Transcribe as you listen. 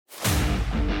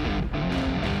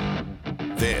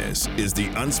This is the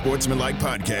Unsportsmanlike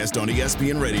Podcast on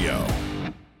ESPN Radio.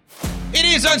 It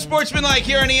is Unsportsmanlike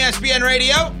here on ESPN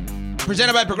Radio,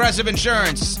 presented by Progressive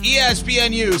Insurance,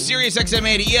 ESPNU, SiriusXM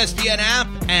 80, ESPN app,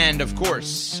 and, of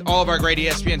course, all of our great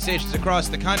ESPN stations across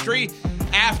the country.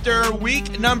 After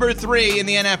week number 3 in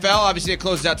the NFL, obviously it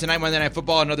closes out tonight, Monday Night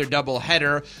Football, another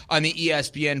doubleheader on the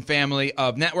ESPN family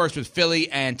of networks with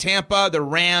Philly and Tampa, the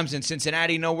Rams and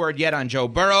Cincinnati. No word yet on Joe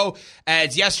Burrow.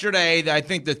 As yesterday, I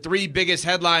think the 3 biggest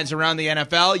headlines around the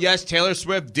NFL, yes, Taylor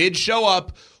Swift did show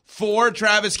up for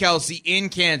Travis Kelce in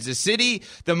Kansas City.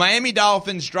 The Miami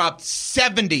Dolphins dropped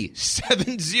 70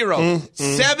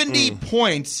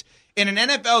 points in an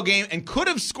NFL game and could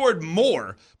have scored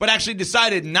more, but actually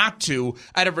decided not to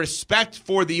out of respect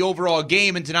for the overall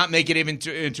game and to not make it even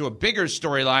into a bigger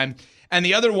storyline. And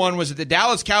the other one was that the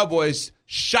Dallas Cowboys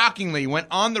shockingly went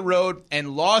on the road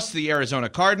and lost to the Arizona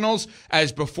Cardinals,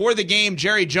 as before the game,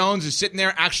 Jerry Jones is sitting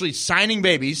there actually signing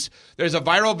babies. There's a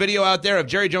viral video out there of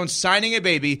Jerry Jones signing a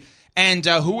baby. And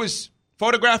who was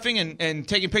photographing and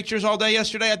taking pictures all day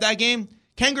yesterday at that game?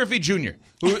 Ken Griffey Jr.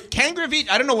 Ken Griffey,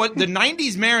 I don't know what, the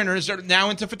 90s Mariners are now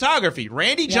into photography.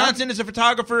 Randy Johnson is a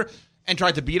photographer and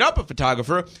tried to beat up a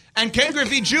photographer. And Ken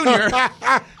Griffey Jr.,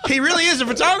 he really is a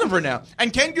photographer now.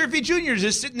 And Ken Griffey Jr. is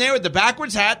just sitting there with the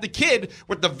backwards hat, the kid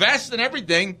with the vest and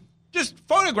everything, just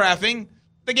photographing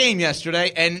the game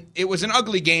yesterday. And it was an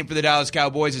ugly game for the Dallas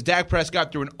Cowboys as Dak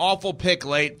Prescott threw an awful pick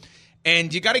late.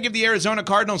 And you got to give the Arizona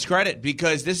Cardinals credit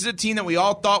because this is a team that we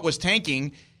all thought was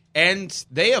tanking. And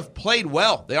they have played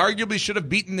well. They arguably should have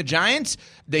beaten the Giants.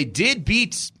 They did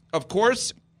beat, of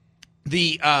course,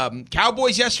 the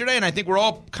Cowboys yesterday, and I think we're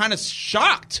all kind of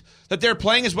shocked that they're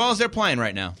playing as well as they're playing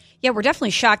right now. Yeah, we're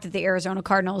definitely shocked that the Arizona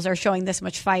Cardinals are showing this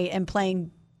much fight and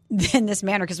playing in this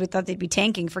manner because we thought they'd be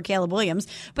tanking for Caleb Williams.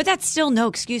 But that's still no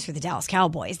excuse for the Dallas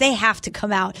Cowboys. They have to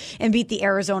come out and beat the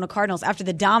Arizona Cardinals after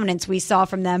the dominance we saw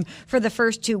from them for the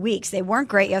first 2 weeks. They weren't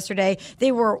great yesterday.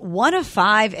 They were 1 of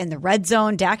 5 in the red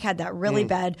zone. Dak had that really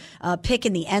bad pick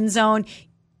in the end zone.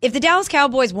 If the Dallas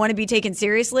Cowboys want to be taken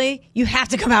seriously, you have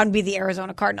to come out and beat the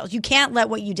Arizona Cardinals. You can't let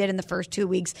what you did in the first 2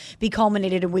 weeks be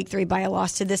culminated in week 3 by a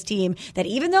loss to this team that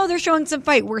even though they're showing some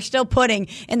fight, we're still putting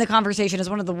in the conversation as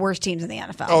one of the worst teams in the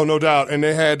NFL. Oh, no doubt. And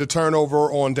they had the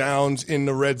turnover on downs in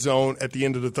the red zone at the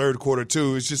end of the third quarter,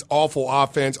 too. It's just awful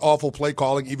offense, awful play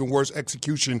calling, even worse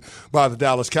execution by the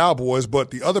Dallas Cowboys.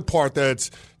 But the other part that's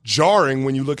jarring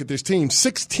when you look at this team,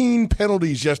 16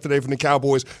 penalties yesterday from the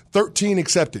Cowboys, 13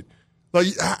 accepted. Like,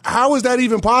 how is that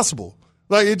even possible?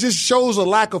 Like, it just shows a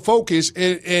lack of focus,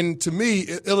 and to me,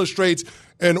 it illustrates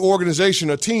an organization,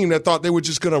 a team that thought they were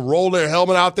just going to roll their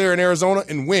helmet out there in Arizona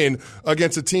and win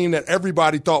against a team that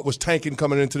everybody thought was tanking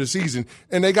coming into the season,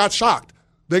 and they got shocked.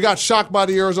 They got shocked by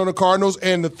the Arizona Cardinals,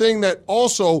 and the thing that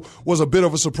also was a bit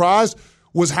of a surprise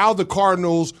was how the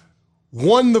Cardinals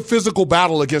won the physical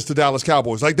battle against the Dallas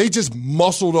Cowboys. Like, they just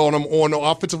muscled on them on the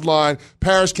offensive line.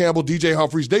 Paris Campbell, DJ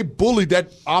Humphries, they bullied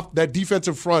that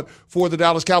defensive front for the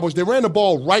Dallas Cowboys. They ran the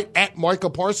ball right at Micah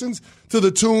Parsons to the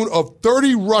tune of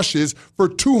 30 rushes for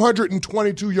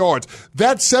 222 yards.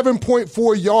 That's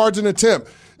 7.4 yards an attempt.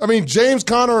 I mean, James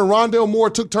Conner and Rondale Moore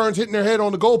took turns hitting their head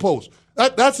on the goalpost.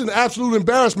 That's an absolute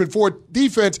embarrassment for a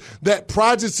defense that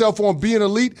prides itself on being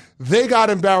elite. They got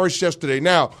embarrassed yesterday.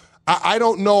 Now, I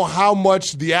don't know how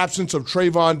much the absence of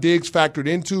Trayvon Diggs factored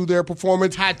into their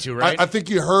performance. Had to, right? I think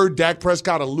you heard Dak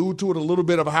Prescott allude to it a little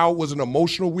bit of how it was an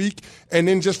emotional week. And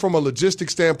then just from a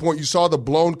logistics standpoint, you saw the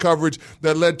blown coverage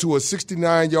that led to a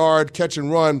 69-yard catch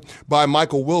and run by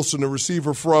Michael Wilson, the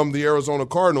receiver from the Arizona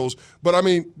Cardinals. But, I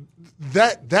mean,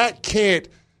 that can't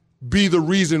be the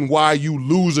reason why you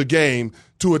lose a game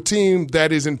to a team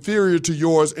that is inferior to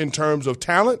yours in terms of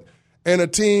talent, and a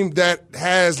team that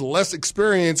has less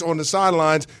experience on the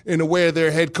sidelines in the way of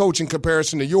their head coach in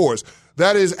comparison to yours.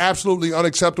 That is absolutely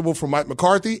unacceptable from Mike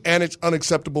McCarthy, and it's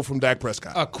unacceptable from Dak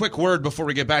Prescott. A quick word before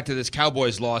we get back to this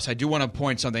Cowboys loss. I do want to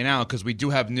point something out because we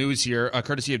do have news here,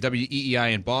 courtesy of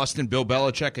WEEI in Boston. Bill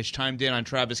Belichick has chimed in on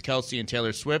Travis Kelce and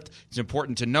Taylor Swift. It's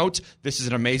important to note, this is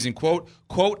an amazing quote.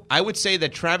 Quote, I would say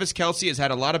that Travis Kelce has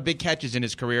had a lot of big catches in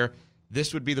his career.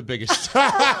 This would be the biggest. What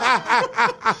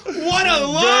a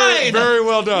line! Very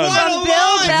well done. What a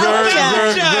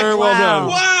line! Very well done.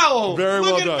 Wow! Very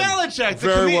well Look done. at Belichick.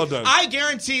 Very well done. I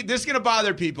guarantee this is going to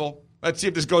bother people. Let's see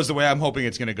if this goes the way I'm hoping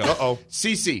it's going to go. Uh-oh.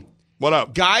 CC. What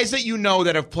up? Guys that you know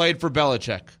that have played for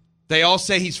Belichick, they all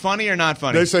say he's funny or not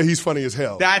funny? They say he's funny as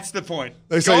hell. That's the point.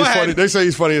 They say he's funny. They say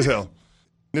he's funny as hell.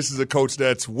 This is a coach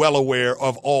that's well aware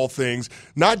of all things,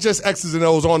 not just X's and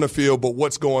O's on the field, but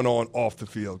what's going on off the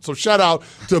field. So shout out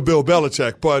to Bill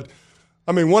Belichick. But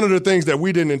I mean, one of the things that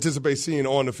we didn't anticipate seeing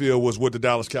on the field was what the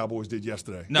Dallas Cowboys did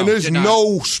yesterday. No, and there's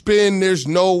no spin. There's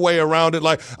no way around it.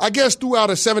 Like, I guess throughout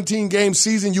a 17-game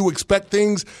season, you expect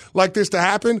things like this to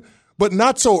happen, but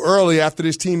not so early after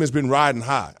this team has been riding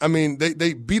high. I mean,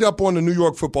 they beat up on the New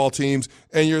York football teams,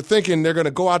 and you're thinking they're going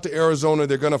to go out to Arizona,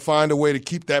 they're going to find a way to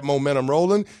keep that momentum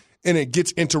rolling, and it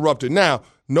gets interrupted. Now,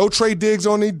 no Trey Diggs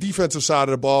on the defensive side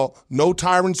of the ball, no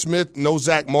Tyron Smith, no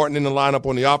Zach Martin in the lineup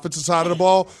on the offensive side of the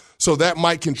ball. So that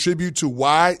might contribute to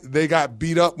why they got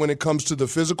beat up when it comes to the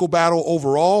physical battle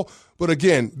overall. But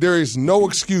again, there is no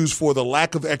excuse for the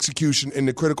lack of execution in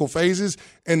the critical phases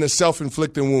and the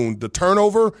self-inflicted wound. The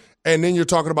turnover, and then you're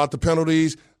talking about the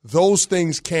penalties. Those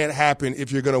things can't happen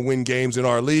if you're going to win games in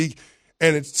our league.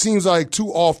 And it seems like too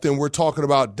often we're talking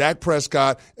about Dak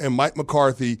Prescott and Mike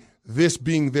McCarthy, this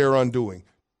being their undoing.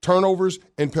 Turnovers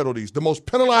and penalties. The most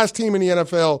penalized team in the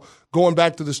NFL going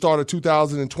back to the start of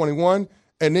 2021.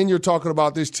 And then you're talking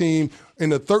about this team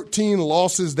in the 13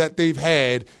 losses that they've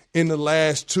had in the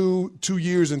last two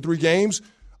years and 3 games,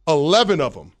 11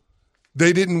 of them,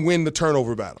 they didn't win the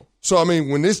turnover battle. So, I mean,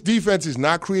 when this defense is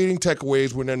not creating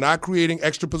takeaways, when they're not creating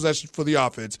extra possessions for the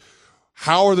offense,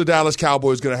 how are the Dallas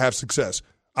Cowboys going to have success?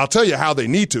 I'll tell you how they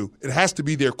need to. It has to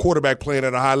be their quarterback playing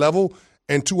at a high level.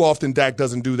 And too often, Dak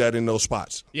doesn't do that in those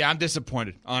spots. Yeah, I'm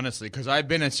disappointed, honestly, because I've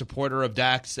been a supporter of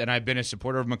Dak's and I've been a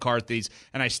supporter of McCarthy's,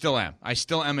 and I still am. I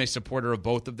still am a supporter of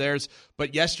both of theirs.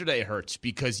 But yesterday hurts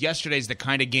because yesterday's the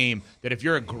kind of game that if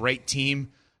you're a great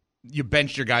team, you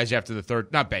bench your guys after the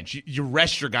third, not bench, you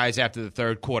rest your guys after the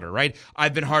third quarter, right?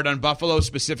 I've been hard on Buffalo,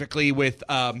 specifically with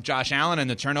Josh Allen and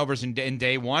the turnovers in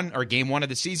day one or game one of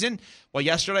the season. Well,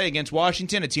 yesterday against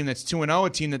Washington, a team that's 2-0, a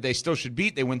team that they still should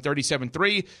beat, they win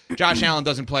 37-3. Josh Allen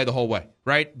doesn't play the whole way,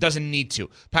 right? Doesn't need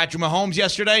to. Patrick Mahomes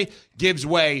yesterday gives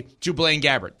way to Blaine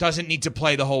Gabbert. Doesn't need to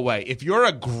play the whole way. If you're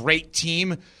a great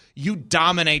team, you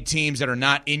dominate teams that are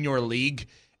not in your league.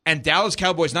 And Dallas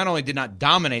Cowboys not only did not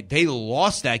dominate, they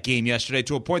lost that game yesterday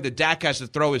to a point that Dak has to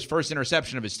throw his first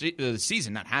interception of the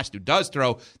season. Not has to, does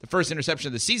throw the first interception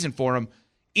of the season for him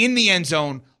in the end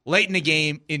zone late in the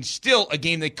game, in still a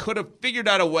game they could have figured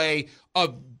out a way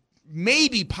of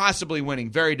maybe possibly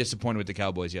winning. Very disappointed with the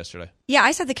Cowboys yesterday. Yeah,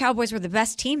 I said the Cowboys were the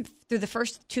best team through the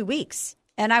first 2 weeks.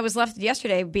 And I was left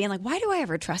yesterday being like, why do I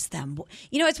ever trust them?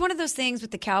 You know, it's one of those things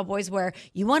with the Cowboys where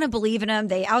you want to believe in them.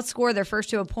 They outscore their first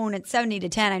 2 opponents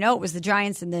 70-10. I know it was the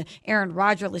Giants and the Aaron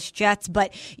Rodgers-less Jets,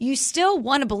 but you still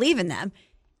want to believe in them.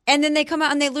 And then they come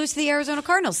out and they lose to the Arizona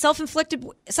Cardinals. Self-inflicted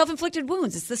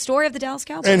wounds. It's the story of the Dallas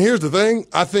Cowboys. And here's the thing.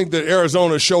 I think that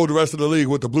Arizona showed the rest of the league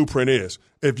what the blueprint is.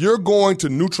 If you're going to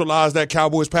neutralize that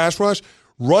Cowboys pass rush,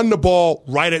 run the ball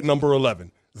right at number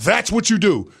 11. That's what you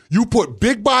do. You put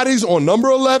big bodies on number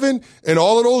 11 and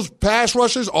all of those pass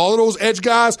rushers, all of those edge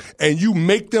guys, and you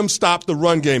make them stop the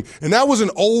run game. And that was an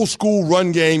old school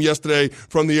run game yesterday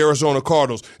from the Arizona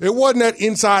Cardinals. It wasn't that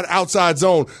inside-outside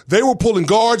zone. They were pulling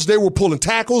guards. They were pulling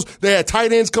tackles. They had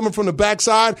tight ends coming from the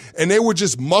backside, and they were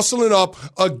just muscling up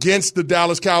against the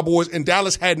Dallas Cowboys, and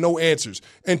Dallas had no answers.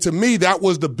 And to me, that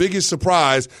was the biggest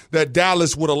surprise, that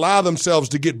Dallas would allow themselves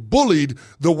to get bullied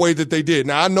the way that they did.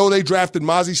 Now, I know they drafted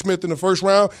Mozzie Smith in the first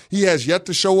round. He has yet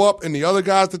to show up, and the other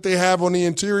guys that they have on the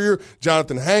interior,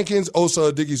 Jonathan Hankins,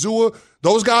 Osa Odigizua,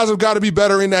 those guys have got to be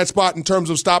better in that spot in terms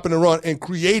of stopping the run and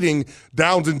creating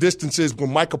downs and distances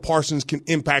when Micah Parsons can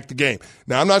impact the game.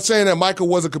 Now, I'm not saying that Micah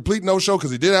was a complete no-show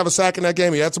because he did have a sack in that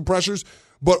game. He had some pressures.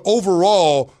 But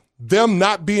overall, them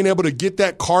not being able to get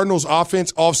that Cardinals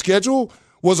offense off schedule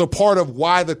was a part of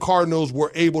why the Cardinals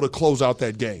were able to close out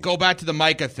that game. Go back to the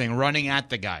Micah thing, running at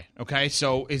the guy, okay?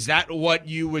 So is that what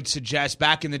you would suggest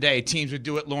back in the day? Teams would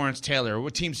do it Lawrence Taylor.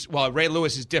 What teams? Well, Ray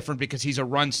Lewis is different because he's a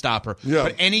run stopper. Yeah.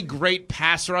 But any great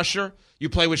pass rusher, you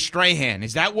play with Strahan.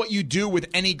 Is that what you do with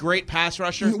any great pass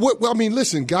rusher? Well, I mean,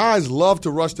 listen, guys love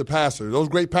to rush the passer. Those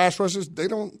great pass rushers, they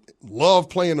don't love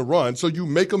playing the run. So you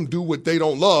make them do what they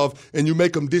don't love, and you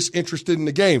make them disinterested in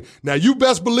the game. Now, you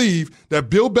best believe that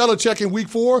Bill Belichick in week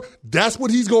 4, that's what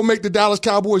he's going to make the Dallas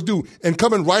Cowboys do. And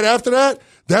coming right after that,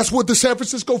 that's what the San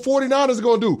Francisco 49ers are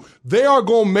going to do. They are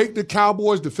going to make the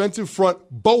Cowboys' defensive front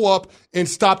bow up and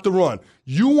stop the run.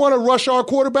 You want to rush our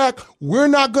quarterback? We're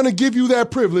not going to give you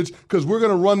that privilege because we're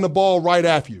going to run the ball right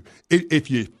after you. If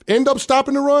you end up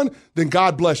stopping the run, then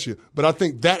God bless you. But I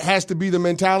think that has to be the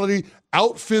mentality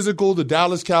out-physical the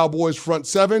Dallas Cowboys front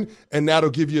seven, and that'll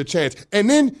give you a chance. And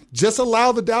then just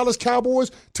allow the Dallas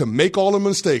Cowboys to make all the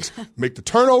mistakes, make the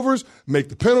turnovers, make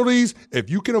the penalties. If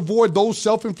you can avoid those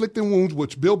self-inflicted wounds,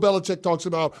 which Bill Belichick talks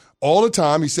about all the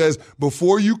time, he says,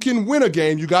 before you can win a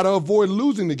game, you got to avoid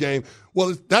losing the game.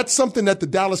 Well, that's something that the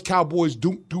Dallas Cowboys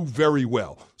do very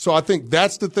well. So I think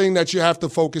that's the thing that you have to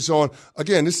focus on.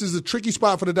 Again, this is a tricky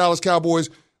spot for the Dallas Cowboys.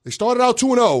 They started out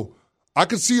 2-0. I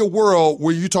could see a world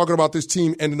where you're talking about this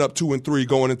team ending up 2-3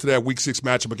 going into that Week 6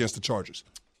 matchup against the Chargers.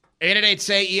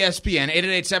 888-SAY-ESPN,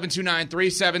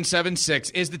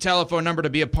 888-729-3776 is the telephone number to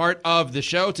be a part of the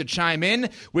show, to chime in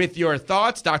with your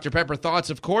thoughts. Dr. Pepper thoughts,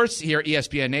 of course, here at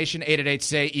ESPN Nation,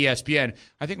 888-SAY-ESPN.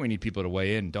 I think we need people to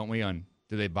weigh in, don't we, on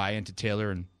do they buy into Taylor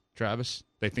and Travis?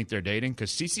 They think they're dating?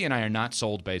 Because CC and I are not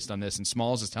sold based on this, and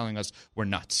Smalls is telling us we're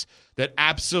nuts. That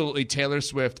absolutely Taylor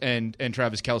Swift and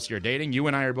Travis Kelce are dating. You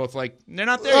and I are both like, they're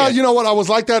not there yet. You know what? I was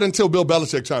like that until Bill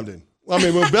Belichick chimed in. I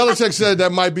mean, when Belichick said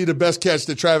that might be the best catch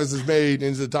that Travis has made in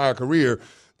his entire career,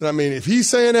 then I mean, if he's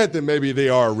saying that, then maybe they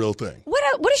are a real thing.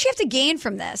 What does she have to gain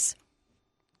from this?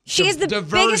 She is the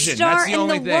Diversion. biggest star That's the in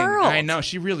only the thing. world. I know.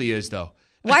 She really is, though.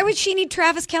 Why would she need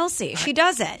Travis Kelce? She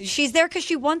doesn't. She's there because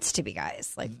she wants to be,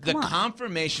 guys. Like, the come on.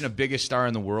 confirmation of biggest star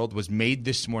in the world was made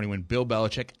this morning when Bill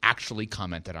Belichick actually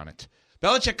commented on it.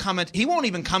 Belichick he won't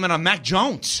even comment on Mac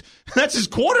Jones. That's his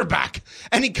quarterback.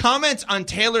 And he comments on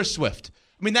Taylor Swift.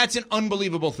 I mean, that's an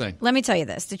unbelievable thing. Let me tell you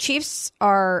this. The Chiefs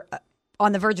are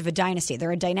on the verge of a dynasty.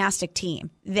 They're a dynastic team.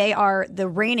 They are the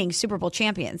reigning Super Bowl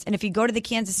champions. And if you go to the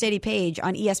Kansas City page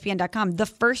on ESPN.com, the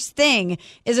first thing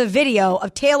is a video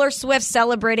of Taylor Swift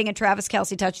celebrating a Travis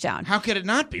Kelce touchdown. How could it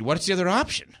not be? What's the other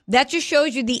option? That just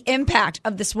shows you the impact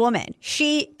of this woman.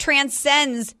 She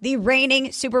transcends the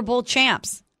reigning Super Bowl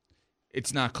champs.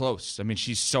 It's not close. I mean,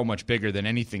 she's so much bigger than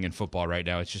anything in football right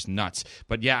now. It's just nuts.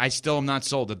 But, yeah, I still am not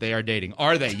sold that they are dating.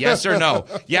 Are they? Yes or no?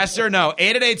 Yes or no?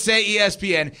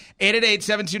 888-SAY-ESPN,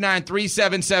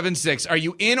 888-729-3776. Are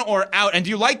you in or out? And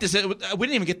do you like this? We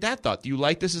didn't even get that thought. Do you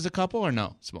like this as a couple or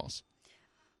no, Smalls?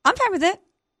 I'm fine with it.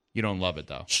 You don't love it,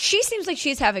 though. She seems like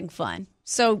she's having fun.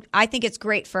 So I think it's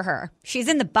great for her. She's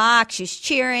in the box. She's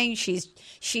cheering. She's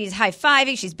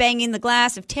high-fiving. She's banging the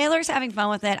glass. If Taylor's having fun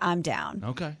with it, I'm down.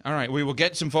 Okay. All right. We will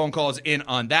get some phone calls in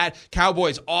on that.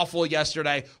 Cowboys awful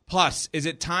yesterday. Plus, is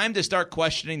it time to start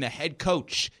questioning the head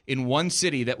coach in one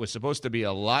city that was supposed to be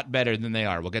a lot better than they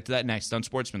are? We'll get to that next on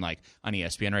Sportsmanlike on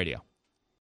ESPN Radio.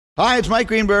 Hi, it's Mike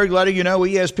Greenberg letting you know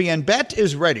ESPN Bet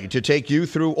is ready to take you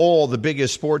through all the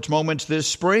biggest sports moments this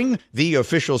spring. The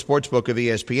official sportsbook of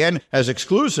ESPN has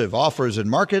exclusive offers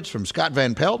and markets from Scott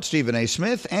Van Pelt, Stephen A.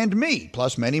 Smith, and me,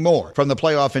 plus many more. From the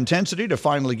playoff intensity to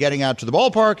finally getting out to the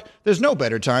ballpark, there's no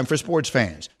better time for sports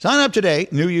fans. Sign up today.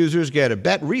 New users get a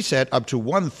bet reset up to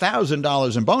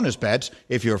 $1,000 in bonus bets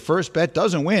if your first bet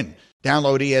doesn't win.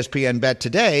 Download ESPN Bet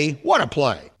today. What a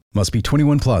play. Must be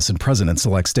 21 plus and present in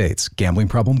select states. Gambling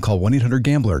problem? Call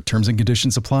 1-800-GAMBLER. Terms and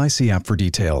conditions apply. See app for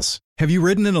details. Have you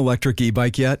ridden an electric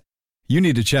e-bike yet? You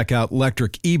need to check out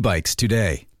Electric E-Bikes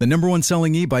today, the #1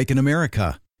 selling e-bike in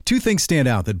America. Two things stand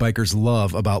out that bikers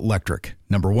love about Electric.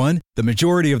 Number one, the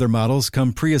majority of their models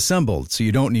come pre-assembled, so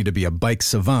you don't need to be a bike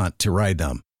savant to ride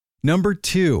them. Number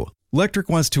two, Electric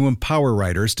wants to empower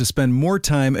riders to spend more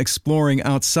time exploring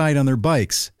outside on their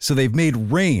bikes, so they've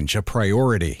made range a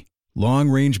priority.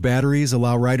 Long-range batteries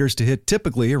allow riders to hit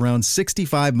typically around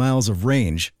 65 miles of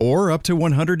range or up to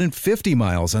 150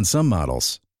 miles on some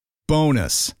models.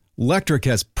 Bonus, Electric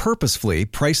has purposefully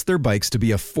priced their bikes to be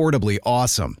affordably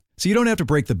awesome, so you don't have to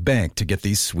break the bank to get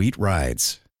these sweet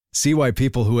rides. See why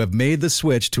people who have made the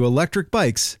switch to electric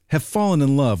bikes have fallen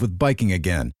in love with biking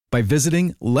again by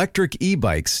visiting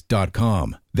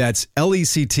lectricebikes.com. That's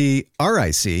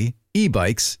LECTRIC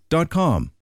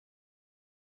ebikes.com.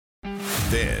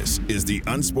 This is the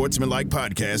Unsportsmanlike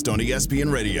Podcast on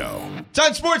ESPN Radio. It's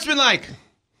Unsportsmanlike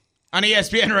on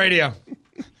ESPN Radio.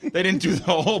 They didn't do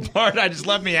the whole part. I just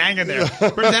left me hanging there.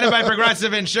 Presented by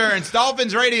Progressive Insurance.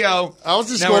 Dolphins Radio. I was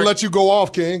just going to let you go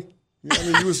off, King. I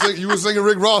mean, you were singing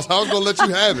Rick Ross. I was going to let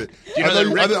you have it.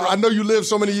 I know you lived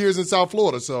so many years in South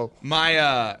Florida. So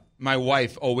my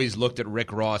wife always looked at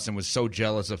Rick Ross and was so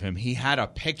jealous of him. He had a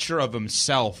picture of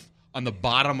himself on the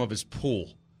bottom of his pool.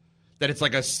 That it's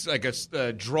like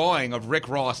a drawing of Rick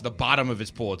Ross at the bottom of his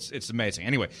pool. It's amazing.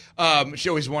 Anyway, she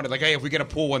always wanted, like, hey, if we get a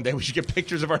pool one day, we should get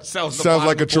pictures of ourselves. Sounds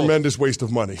like a tremendous waste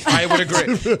of money. I would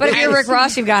agree. But if you're Rick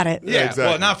Ross, you've got it. Yeah, exactly.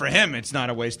 Well, not for him. It's not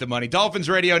a waste of money. Dolphins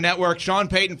Radio Network. Sean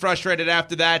Payton frustrated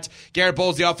after that. Garrett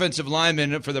Bowles, the offensive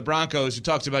lineman for the Broncos, who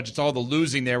talks about just all the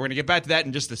losing there. We're going to get back to that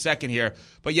in just a second here.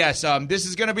 But, yes, this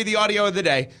is going to be the audio of the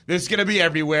day. This is going to be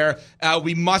everywhere.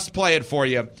 We must play it for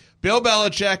you. Bill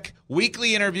Belichick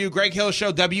weekly interview, Greg Hill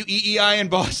Show, WEEI in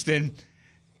Boston,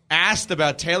 asked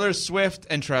about Taylor Swift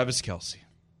and Travis Kelce.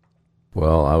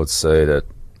 Well, I would say that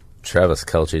Travis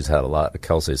Kelce's had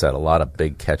a lot of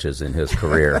big catches in his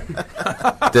career.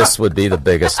 This would be the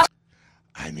biggest.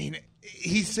 I mean,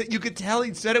 he said, you could tell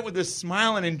he said it with a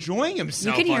smile and enjoying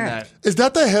himself You can hear on it. that. Is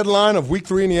that the headline of Week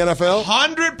 3 in the NFL?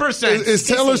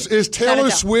 100%. Is Taylor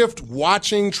Swift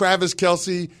watching Travis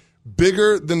Kelce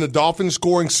bigger than the Dolphins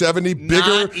scoring 70,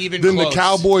 bigger even than close. the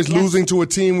Cowboys losing to a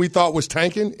team we thought was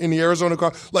tanking in the Arizona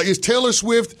Cardinals? Like, is Taylor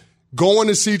Swift going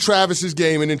to see Travis's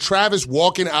game and then Travis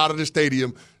walking out of the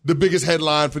stadium the biggest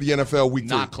headline for the NFL Week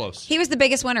 3? Not close. He was the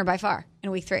biggest winner by far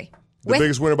in Week 3. The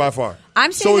biggest winner by far.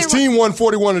 I'm so his sitting there team won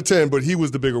 41-10, but he was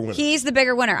the bigger winner. He's the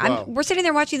bigger winner. Wow. We're sitting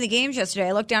there watching the games yesterday.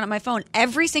 I looked down at my phone.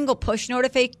 Every single push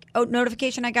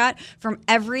notification I got from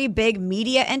every big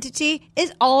media entity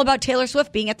is all about Taylor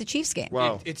Swift being at the Chiefs game.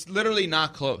 Wow. It's literally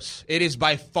not close. It is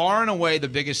by far and away the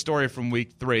biggest story from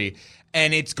Week 3.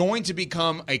 And it's going to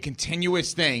become a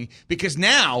continuous thing because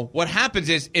now what happens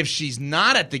is if she's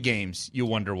not at the games, you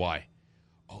wonder why.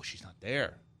 Oh, she's not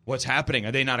there. What's happening?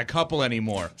 Are they not a couple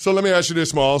anymore? So let me ask you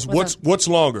this, Smalls. What's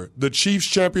longer, the Chiefs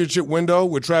championship window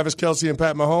with Travis Kelce and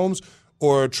Pat Mahomes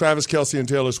or Travis Kelce and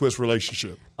Taylor Swift's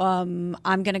relationship? I'm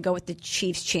going to go with the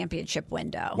Chiefs championship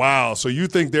window. Wow. So you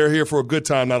think they're here for a good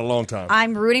time, not a long time?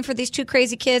 I'm rooting for these two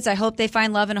crazy kids. I hope they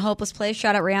find love in a hopeless place.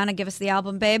 Shout out Rihanna. Give us the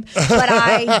album, babe. But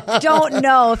I don't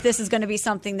know if this is going to be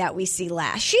something that we see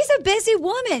last. She's a busy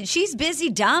woman. She's busy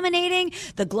dominating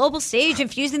the global stage,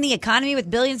 infusing the economy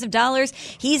with billions of dollars.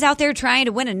 He's out there trying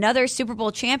to win another Super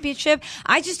Bowl championship.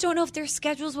 I just don't know if their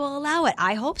schedules will allow it.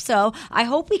 I hope so. I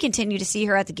hope we continue to see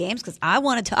her at the games because I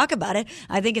want to talk about it.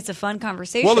 I think it's a fun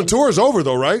conversation. Well, the tour is over,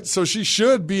 though, right? So she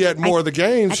should be at more of the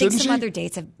games, shouldn't she? I think some other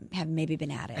dates have maybe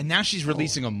been added. And now she's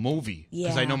releasing a movie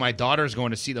because I know my daughter's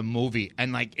going to see the movie.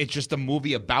 And, it's just a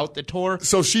movie about the tour.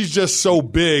 So she's just so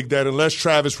big that unless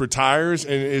Travis retires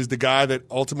and is the guy that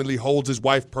ultimately holds his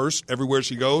wife's purse everywhere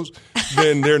she goes,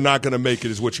 then they're not going to make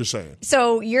it, is what you're saying.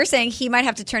 So you're saying he might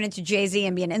have to turn into Jay-Z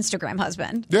and be an Instagram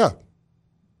husband? Yeah.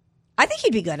 I think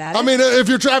he'd be good at it. I mean, if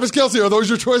you're Travis Kelce, are those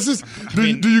your choices? Do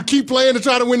you keep playing to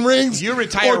try to win rings? You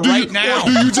retire now. Or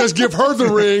do you just give her the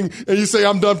ring and you say,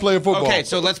 I'm done playing football? Okay,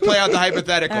 so let's play out the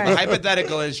hypothetical. The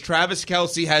hypothetical is Travis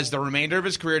Kelce has the remainder of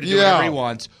his career to do whatever he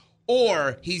wants,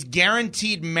 or he's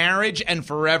guaranteed marriage and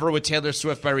forever with Taylor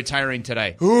Swift by retiring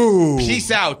today. Ooh.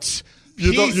 Peace out.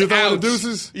 You throwing the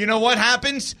deuces? You know what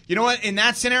happens? You know what? In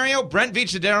that scenario, Brent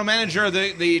Veach, the general manager of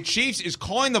the Chiefs, is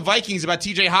calling the Vikings about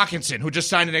T.J. Hawkinson, who just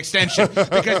signed an extension,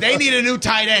 because they need a new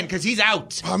tight end because he's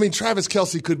out. I mean, Travis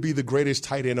Kelce could be the greatest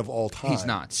tight end of all time. He's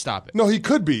not. Stop it. No, he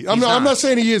could be. I'm not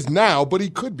saying he is now, but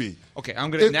he could be. Okay,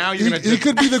 He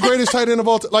could be the greatest tight end of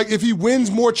all time. Like, if he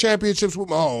wins more championships with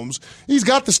Mahomes, he's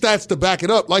got the stats to back it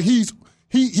up. Like,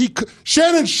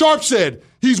 Shannon Sharp said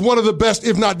he's one of the best,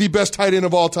 if not the best tight end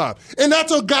of all time. And that's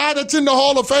a guy that's in the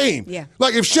Hall of Fame. Yeah.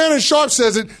 Like, if Shannon Sharp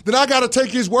says it, then I got to take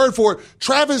his word for it.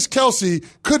 Travis Kelce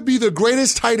could be the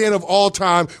greatest tight end of all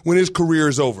time when his career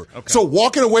is over. Okay. So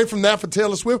walking away from that for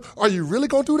Taylor Swift, are you really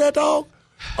going to do that, dog?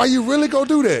 Are you really going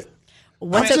to do that?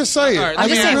 I'm just saying.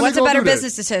 What's a better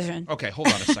business decision? Okay, hold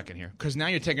on a second here, because now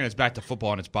you're taking us back to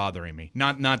football and it's bothering me.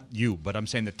 Not you, but I'm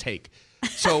saying the take.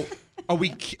 So are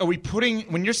we putting,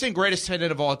 when you're saying greatest tight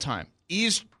end of all time,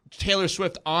 is Taylor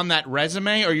Swift on that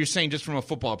resume, or are you saying just from a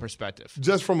football perspective?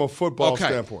 Just from a football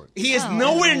standpoint. He is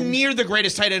nowhere near the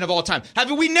greatest tight end of all time. Have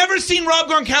we never seen Rob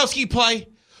Gronkowski play?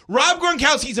 Rob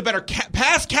Gronkowski's a better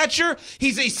pass catcher.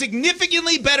 He's a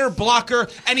significantly better blocker,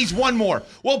 and he's one more.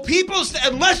 Well,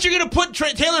 unless you're going to put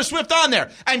Taylor Swift on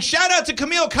there, and shout out to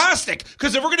Camille Kostick,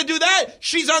 because if we're going to do that,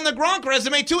 she's on the Gronk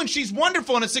resume too, and she's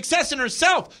wonderful and a success in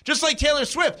herself, just like Taylor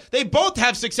Swift. They both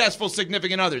have successful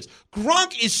significant others.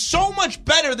 Gronk is so much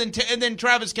better than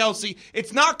Travis Kelce.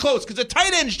 It's not close, because a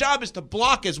tight end's job is to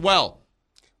block as well.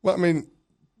 Well, I mean,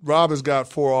 Rob has got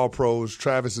 4 All-Pros.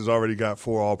 Travis has already got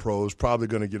 4 All-Pros, probably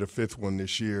going to get a 5th one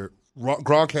this year.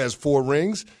 Gronk has 4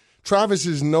 rings. Travis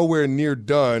is nowhere near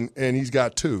done, and he's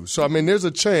got 2. So, I mean, there's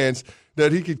a chance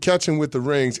that he could catch him with the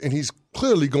rings, and he's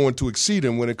clearly going to exceed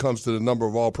him when it comes to the number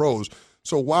of All-Pros.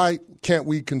 So why can't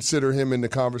we consider him in the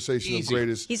conversation of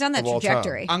greatest He's on that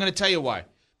trajectory. I'm going to tell you why.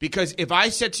 Because if I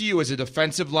said to you as a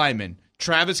defensive lineman,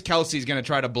 Travis Kelce is going to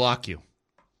try to block you,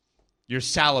 you're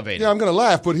salivating. Yeah, I'm going to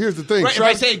laugh, but here's the thing. Right, if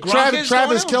I say Gronk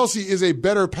Travis Kelce is a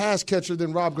better pass catcher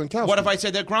than Rob Gronkowski. What if I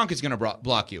said that Gronk is going to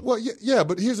block you? Well, yeah,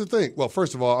 but here's the thing. Well,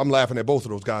 first of all, I'm laughing at both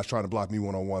of those guys trying to block me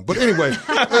one-on-one. But anyway,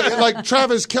 like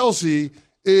Travis Kelce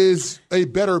is a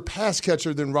better pass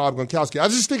catcher than Rob Gronkowski. I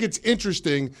just think it's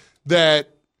interesting that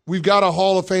we've got a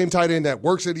Hall of Fame tight end that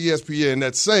works at ESPN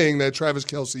that's saying that Travis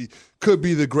Kelce could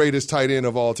be the greatest tight end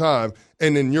of all time,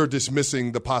 and then you're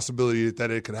dismissing the possibility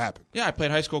that it could happen. Yeah, I played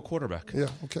high school quarterback. Yeah,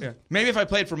 okay. Yeah. Maybe if I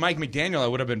played for Mike McDaniel, I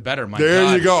would have been better.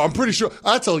 There you go. I'm pretty sure.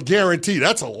 That's a guarantee.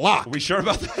 That's a lock. Are we sure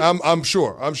about that? I'm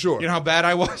sure. You know how bad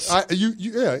I was? 8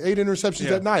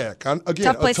 interceptions at Nyack.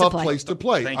 Again, tough a tough place to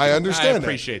play. Thank I you. understand that. I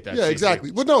appreciate that. Yeah,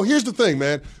 exactly. But no, here's the thing,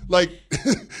 man. Like,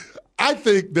 I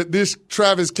think that this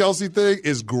Travis Kelce thing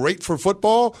is great for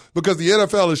football because the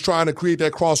NFL is trying to create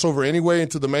that crossover anyway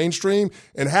into the mainstream,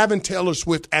 and having Taylor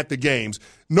Swift at the games.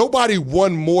 Nobody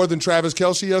won more than Travis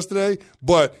Kelce yesterday,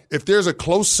 but if there's a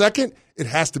close second, it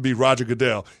has to be Roger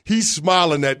Goodell. He's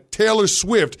smiling that Taylor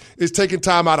Swift is taking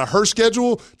time out of her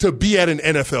schedule to be at an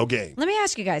NFL game. Let me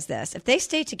ask you guys this. If they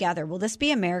stay together, will this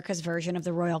be America's version of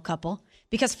the royal couple?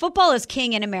 Because football is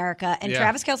king in America, and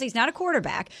Travis Kelce's not a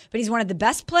quarterback, but he's one of the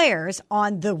best players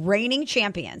on the reigning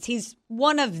champions. He's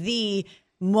one of the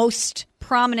most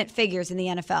prominent figures in the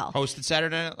NFL. Hosted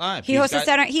Saturday Night Live.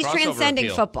 He's transcending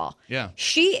football. Yeah.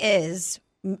 She is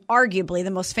arguably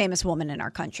the most famous woman in our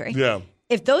country. Yeah.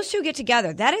 If those two get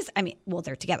together, that is,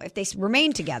 they're together. If they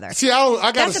remain together. See,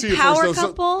 I got to see it first, though.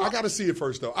 Couple. I got to see it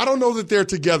first, though. I don't know that they're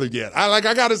together yet. I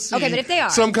got to see. Okay, but if they are,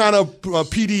 some kind of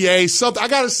PDA, something. I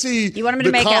got to see. You want them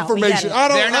to make confirmation.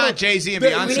 out? They're not Jay-Z and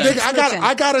Beyonce.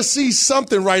 I got to see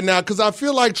something right now because I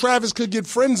feel like Travis could get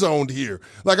friend zoned here.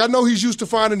 Like I know he's used to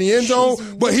finding the end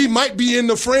zone, but he might be in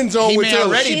the friend zone with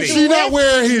Taylor. She's not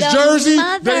wearing his jersey.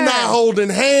 Mother. They're not holding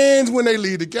hands when they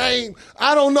leave the game.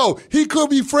 I don't know. He could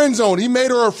be friend zoned. He made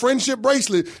her a friendship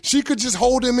bracelet. She could just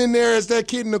hold him in there as that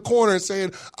kid in the corner and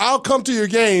saying, I'll come to your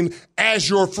game as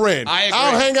your friend. I agree.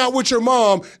 I'll hang out with your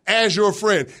mom as your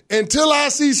friend. Until I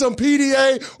see some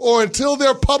PDA or until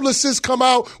their publicists come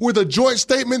out with a joint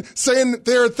statement saying that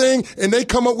they're a thing and they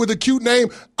come up with a cute name,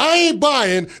 I ain't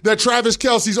buying that Travis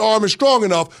Kelce's arm is strong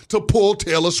enough to pull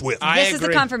Taylor Swift. This is the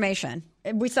confirmation.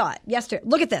 We saw it yesterday.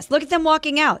 Look at this. Look at them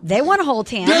walking out. They want to hold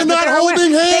hands. They're not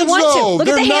holding hands, they want though. To. Look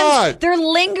They're at the not. hands. They're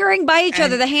lingering by each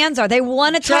other. The hands are. They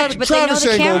want to touch, but they know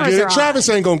the cameras are on. Travis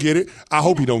ain't going to get it. I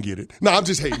hope he don't get it. No, I'm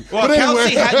just hating. Well, but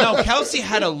anyway. Kelce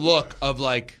had a look of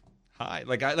like, hi.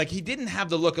 Like he didn't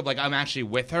have the look of like, I'm actually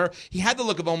with her. He had the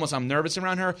look of almost, I'm nervous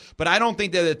around her, but I don't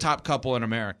think they're the top couple in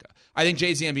America. I think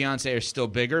Jay-Z and Beyonce are still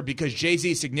bigger because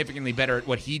Jay-Z is significantly better at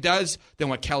what he does than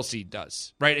what Kelce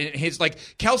does, right? And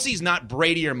Kelce's not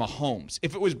Brady or Mahomes.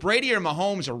 If it was Brady or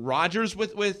Mahomes or Rodgers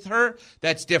with her,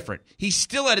 that's different. He's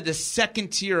still at the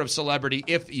second tier of celebrity,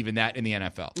 if even that, in the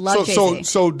NFL.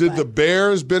 So did the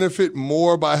Bears benefit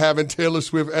more by having Taylor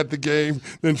Swift at the game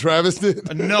than Travis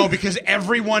did? No, because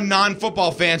everyone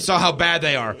non-football fan saw how bad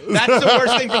they are. That's the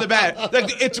worst thing for the bad.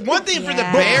 Like, it's one thing for the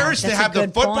Bears to have the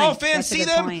football fans see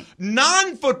them. Point.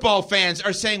 Non-football fans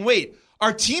are saying, wait,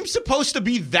 are teams supposed to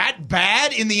be that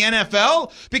bad in the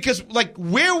NFL? Because, like,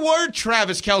 where were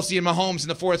Travis Kelce and Mahomes in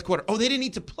the fourth quarter? Oh, they didn't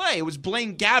need to play. It was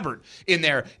Blaine Gabbert in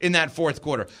there in that fourth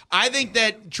quarter. I think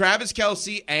that Travis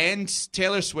Kelce and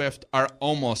Taylor Swift are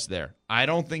almost there. I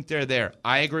don't think they're there.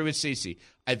 I agree with Cece.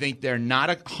 I think they're not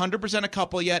 100% a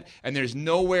couple yet, and they're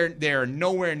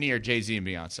nowhere near Jay-Z and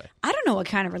Beyonce. I don't know what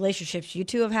kind of relationships you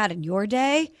two have had in your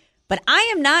day, but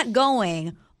I am not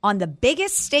going on the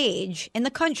biggest stage in the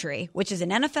country, which is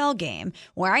an NFL game,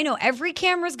 where I know every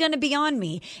camera is going to be on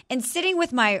me, and sitting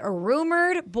with my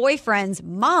rumored boyfriend's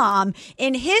mom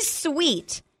in his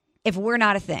suite if we're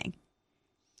not a thing.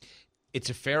 It's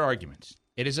a fair argument.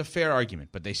 It is a fair argument,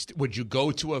 but would you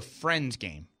go to a friend's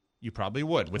game? You probably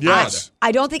would with the mother.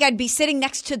 I don't think I'd be sitting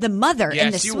next to the mother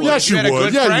in the suite. Yes, you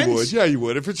would. Yeah, you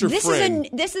would. If it's your friend.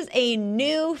 This is a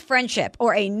new friendship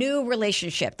or a new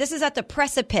relationship. This is at the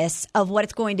precipice of what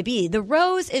it's going to be. The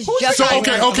rose is just So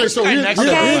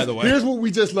here's what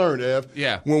we just learned, Ev.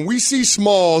 Yeah. When we see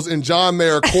Smalls and John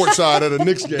Mayer courtside at a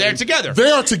Knicks game, they're together. They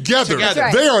are together.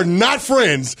 Right. They are not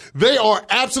friends. They are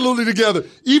absolutely together.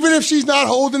 Even if she's not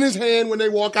holding his hand when they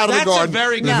walk out of the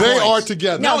garden, they are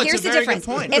together. No, it's here's a the very difference.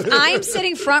 good point. If I'm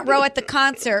sitting front row at the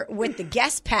concert with the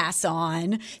guest pass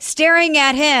on, staring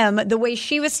at him the way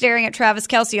she was staring at Travis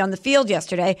Kelce on the field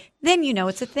yesterday, then you know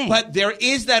it's a thing. But there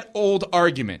is that old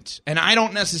argument, and I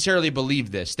don't necessarily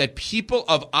believe this, that people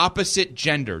of opposite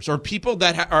genders or people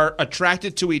that are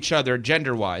attracted to each other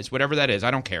gender-wise, whatever that is,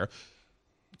 I don't care,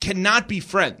 cannot be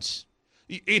friends.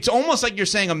 It's almost like you're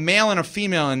saying a male and a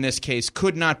female in this case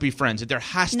could not be friends. That there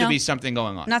has to be something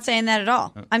going on. I'm not saying that at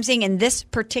all. I'm saying in this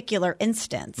particular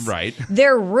instance, right?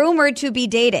 They're rumored to be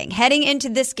dating. Heading into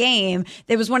this game,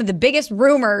 there was one of the biggest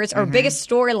rumors or biggest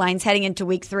storylines heading into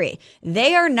week 3.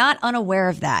 They are not unaware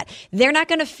of that. They're not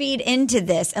going to feed into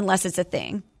this unless it's a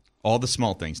thing. All the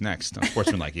small things next on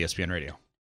Sportsman Like ESPN Radio.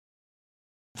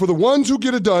 For the ones who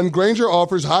get it done, Grainger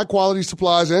offers high-quality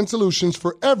supplies and solutions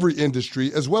for every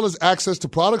industry, as well as access to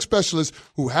product specialists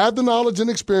who have the knowledge and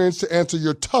experience to answer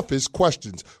your toughest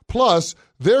questions. Plus,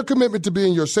 their commitment to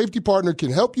being your safety partner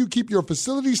can help you keep your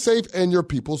facility safe and your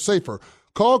people safer.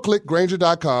 Call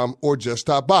clickgrainger.com or just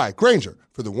stop by. Grainger,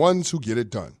 for the ones who get it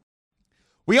done.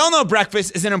 We all know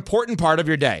breakfast is an important part of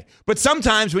your day, but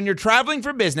sometimes when you're traveling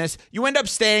for business, you end up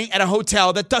staying at a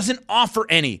hotel that doesn't offer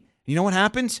any. You know what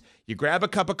happens? You grab a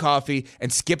cup of coffee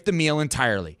and skip the meal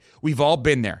entirely. We've all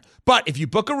been there. But if you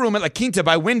book a room at La Quinta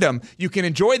by Wyndham, you can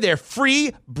enjoy their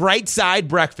free Bright Side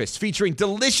breakfast featuring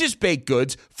delicious baked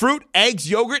goods, fruit, eggs,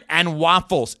 yogurt, and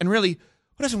waffles. And really,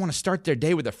 who doesn't want to start their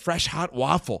day with a fresh, hot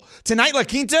waffle? Tonight, La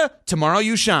Quinta, tomorrow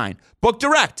you shine. Book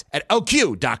direct at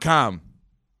lq.com.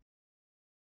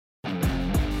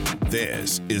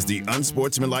 This is the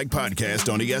Unsportsmanlike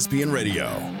Podcast on ESPN Radio.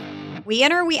 We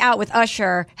in or we out with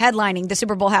Usher headlining the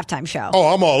Super Bowl halftime show?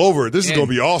 Oh, I'm all over it. This is going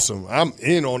to be awesome. I'm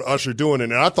in on Usher doing it.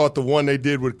 And I thought the one they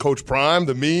did with Coach Prime,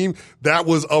 the meme, that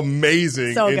was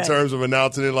amazing in terms of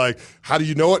announcing it. Like, how do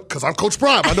you know it? Because I'm Coach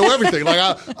Prime. I know everything.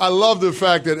 I love the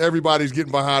fact that everybody's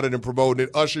getting behind it and promoting it.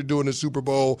 Usher doing the Super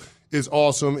Bowl is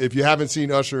awesome. If you haven't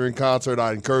seen Usher in concert,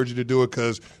 I encourage you to do it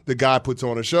because the guy puts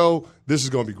on a show. This is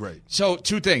going to be great. So,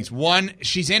 two things. One,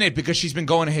 she's in it because she's been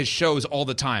going to his shows all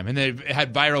the time, and they've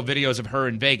had viral videos of her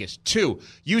in Vegas. Two,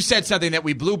 you said something that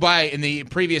we blew by in the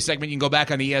previous segment. You can go back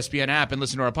on the ESPN app and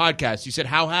listen to our podcast. You said,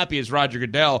 how happy is Roger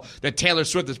Goodell that Taylor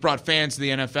Swift has brought fans to the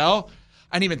NFL?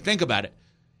 I didn't even think about it.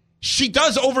 She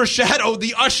does overshadow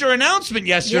the Usher announcement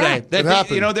yesterday.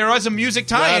 Yeah, there was a music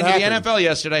tie-in to the NFL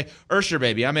yesterday. Usher,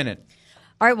 baby, I'm in it.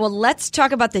 All right, well, let's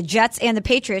talk about the Jets and the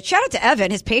Patriots. Shout out to Evan,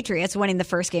 his Patriots winning the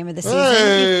first game of the season.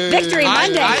 Hey. Victory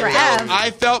Monday for Ev. I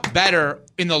felt better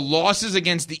in the losses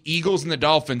against the Eagles and the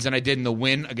Dolphins than I did in the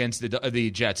win against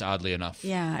the Jets, oddly enough.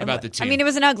 Yeah. About the team. I mean, it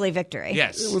was an ugly victory.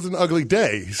 Yes. It was an ugly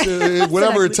day.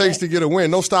 Whatever it takes to get a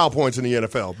win. No style points in the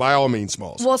NFL, by all means,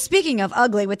 Smalls. Well, speaking of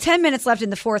ugly, with 10 minutes left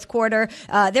in the fourth quarter,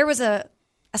 there was a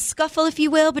scuffle, if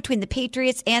you will, between the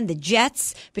Patriots and the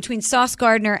Jets, between Sauce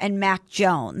Gardner and Mac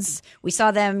Jones. We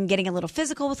saw them getting a little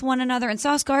physical with one another, and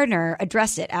Sauce Gardner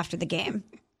addressed it after the game.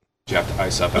 Did you have to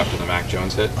ice up after the Mac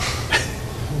Jones hit?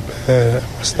 My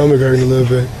stomach hurting a little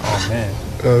bit. Oh, man.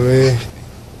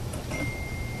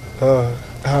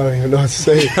 I don't even know what to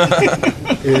say.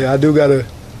 Yeah, I do gotta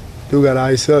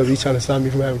ice up. He's trying to stop me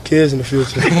from having kids in the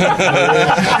future.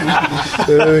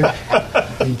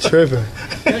 He tripping.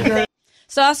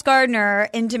 Sauce Gardner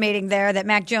intimating there that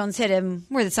Mac Jones hit him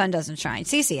where the sun doesn't shine.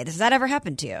 Cece, has that ever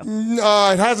happened to you?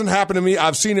 It hasn't happened to me.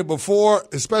 I've seen it before,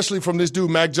 especially from this dude,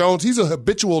 Mac Jones. He's a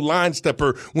habitual line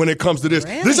stepper when it comes to this.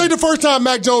 Really? This ain't the first time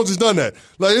Mac Jones has done that.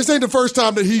 Like, this ain't the first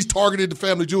time that he's targeted the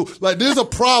family jewel. Like, there's a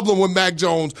problem with Mac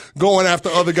Jones going after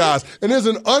other guys. And there's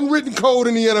an unwritten code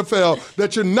in the NFL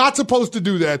that you're not supposed to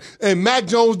do that. And Mac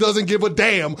Jones doesn't give a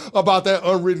damn about that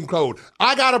unwritten code.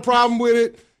 I got a problem with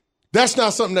it. That's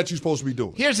not something that you're supposed to be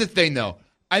doing. Here's the thing, though.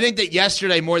 I think that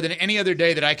yesterday, more than any other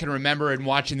day that I can remember in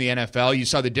watching the NFL, you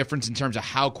saw the difference in terms of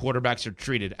how quarterbacks are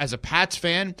treated. As a Pats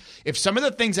fan, if some of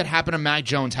the things that happened to Mac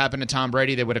Jones happened to Tom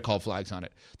Brady, they would have called flags on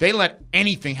it. They let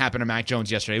anything happen to Mac Jones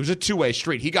yesterday. It was a two-way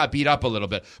street. He got beat up a little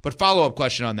bit. But follow-up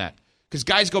question on that. Because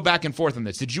guys go back and forth on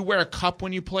this. Did you wear a cup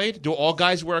when you played? Do all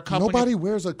guys wear a cup? Nobody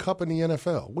wears a cup in the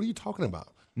NFL. What are you talking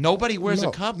about? Nobody wears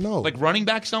a cup? No. Like running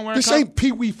backs don't wear a cup? This ain't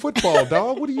Pee-wee football,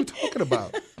 dog. What are you talking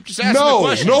about? I'm just asking the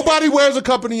question. Nobody wears a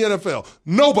cup in the NFL.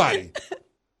 Nobody.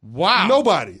 Wow.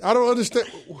 Nobody. I don't understand.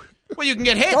 Well, you can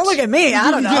get hit. Don't look at me.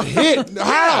 I don't know. Get hit?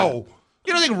 How?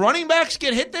 You don't think running backs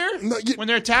get hit there when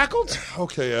they're tackled?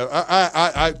 Okay,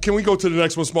 I can we go to the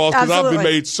next one, Smalls? Because I've been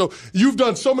made so. You've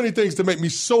done so many things to make me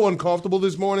so uncomfortable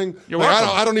this morning. You're welcome.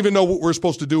 I don't even know what we're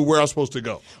supposed to do, where I'm supposed to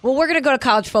go. Well, we're going to go to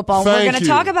college football. We're going to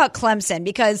talk about Clemson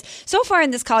because so far in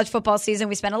this college football season,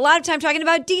 we spent a lot of time talking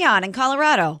about Deion in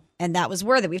Colorado. And that was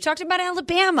worth it. We've talked about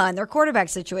Alabama and their quarterback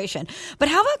situation. But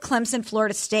how about Clemson,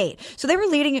 Florida State? So they were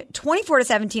leading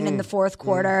 24-17 in the fourth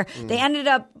quarter. They ended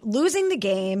up losing the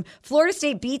game. Florida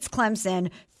State beats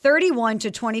Clemson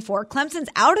 31-24. Clemson's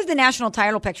out of the national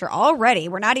title picture already.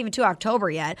 We're not even to October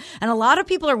yet. And a lot of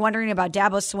people are wondering about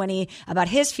Dabo Swinney, about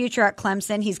his future at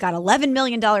Clemson. He's got $11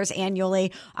 million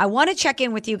annually. I want to check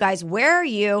in with you guys. Where are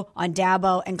you on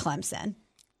Dabo and Clemson?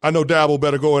 I know Dabo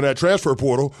better go in that transfer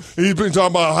portal. He's been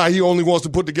talking about how he only wants to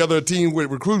put together a team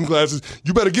with recruiting classes.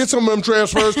 You better get some of them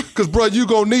transfers because, bro, you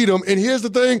going to need them. And here's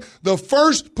the thing. The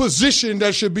first position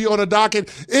that should be on the docket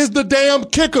is the damn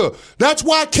kicker. That's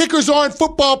why kickers aren't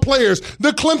football players. The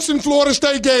Clemson-Florida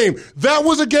State game. That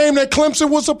was a game that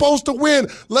Clemson was supposed to win.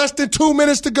 Less than 2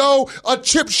 minutes to go. A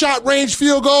chip shot range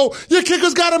field goal. Your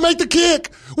kicker's got to make the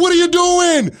kick. What are you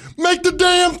doing? Make the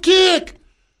damn kick.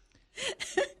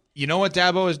 You know what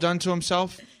Dabo has done to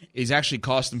himself? He's actually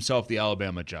cost himself the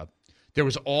Alabama job. There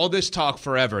was all this talk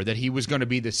forever that he was going to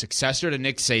be the successor to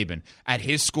Nick Saban at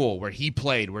his school where he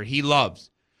played, where he loves.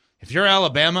 If you're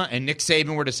Alabama and Nick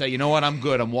Saban were to say, you know what, I'm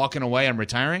good, I'm walking away, I'm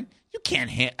retiring, you can't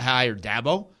hire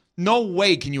Dabo. No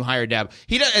way can you hire Dabo.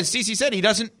 As CeCe said, he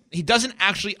doesn't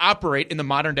actually operate in the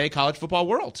modern-day college football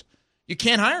world. You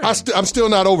can't hire him. I'm still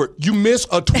not over it. You miss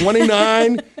a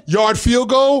 29-yard field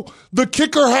goal. The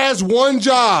kicker has one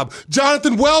job.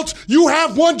 Jonathan Welch, you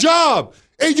have one job.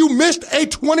 And you missed a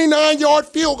 29-yard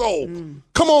field goal.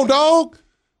 Come on, dog.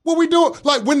 What we doing?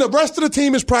 Like, when the rest of the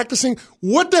team is practicing,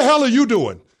 what the hell are you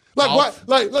doing? Like, what?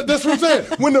 Like that's what I'm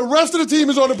saying. When the rest of the team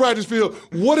is on the practice field,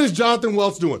 what is Jonathan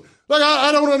Welch doing? Like,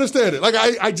 I don't understand it. Like,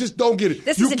 I just don't get it.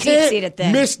 This is a deep-seated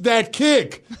thing. Miss that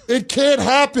kick. It can't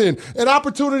happen. An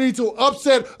opportunity to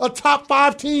upset a top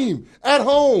 5 team at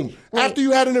home after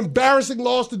you had an embarrassing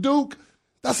loss to Duke.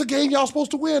 That's a game y'all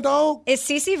supposed to win, dog. Is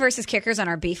CeCe versus kickers on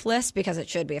our beef list? Because it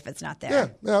should be if it's not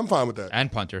there. Yeah, I'm fine with that.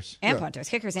 And punters. And punters.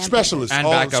 Kickers and specialists. And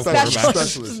backup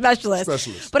specialists.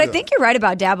 Specialists. But I think you're right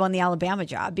about Dabo on the Alabama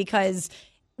job because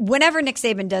whenever Nick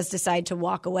Saban does decide to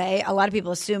walk away, a lot of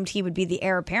people assumed he would be the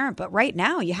heir apparent. But right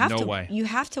now, you have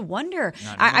to wonder.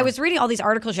 I was reading all these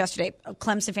articles yesterday.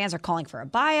 Clemson fans are calling for a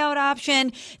buyout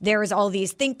option. There is all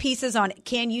these think pieces on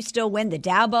can you still win the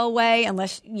Dabo way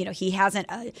unless he hasn't.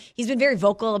 He's been very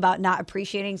vocal about not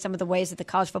appreciating some of the ways that the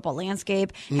college football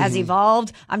landscape has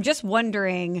evolved. I'm just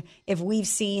wondering if we've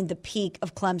seen the peak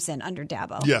of Clemson under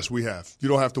Dabo. Yes, we have. You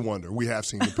don't have to wonder. We have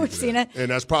seen the peak. We've seen it, and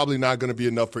that's probably not going to be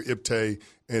enough for Iptay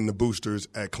and the boosters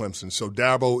at Clemson. So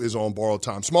Dabo is on borrowed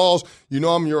time. Smalls, you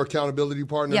know I'm your accountability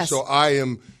partner, yes. So I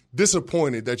am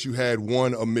disappointed that you had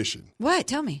one omission. What?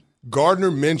 Tell me. Gardner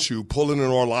Minshew pulling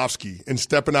an Orlovsky and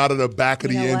stepping out of the back of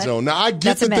the end zone. Now, I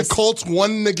get that the Colts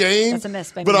won the game. That's a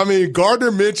miss, but I mean,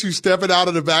 Gardner Minshew stepping out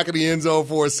of the back of the end zone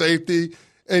for a safety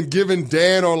and giving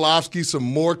Dan Orlovsky some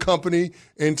more company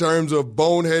in terms of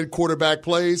bonehead quarterback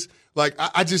plays. Like,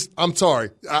 I'm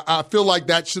sorry. I feel like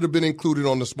that should have been included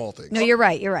on the small things. No, you're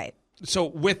right. You're right. So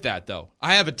with that, though,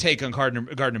 I have a take on Gardner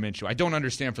Minshew. I don't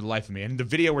understand for the life of me. And the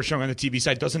video we're showing on the TV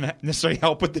side doesn't necessarily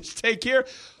help with this take here.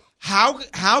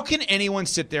 How can anyone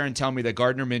sit there and tell me that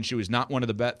Gardner Minshew is not one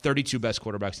of the 32 best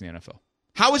quarterbacks in the NFL?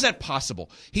 How is that possible?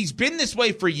 He's been this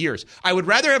way for years. I would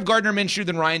rather have Gardner Minshew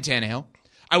than Ryan Tannehill.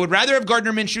 I would rather have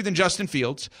Gardner Minshew than Justin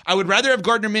Fields. I would rather have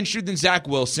Gardner Minshew than Zach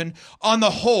Wilson. On the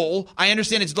whole, I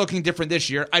understand it's looking different this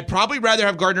year. I'd probably rather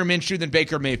have Gardner Minshew than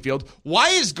Baker Mayfield. Why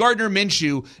is Gardner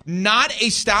Minshew not a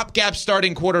stopgap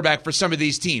starting quarterback for some of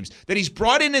these teams that he's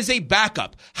brought in as a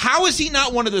backup? How is he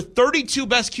not one of the 32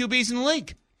 best QBs in the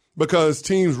league? Because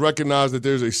teams recognize that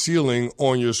there's a ceiling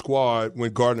on your squad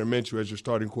when Gardner Minshew as your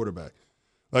starting quarterback.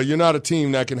 Like, you're not a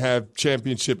team that can have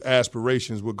championship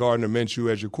aspirations with Gardner Minshew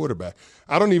as your quarterback.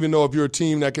 I don't even know if you're a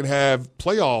team that can have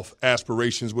playoff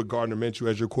aspirations with Gardner Minshew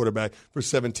as your quarterback for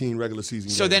 17 regular season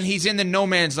games. So then he's in the no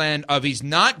man's land of he's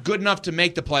not good enough to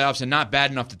make the playoffs and not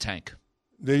bad enough to tank.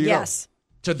 There you go.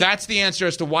 So that's the answer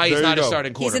as to why he's not a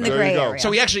starting quarterback. He's in the gray area.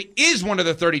 So he actually is one of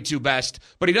the 32 best,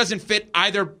 but he doesn't fit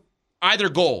either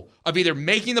goal of either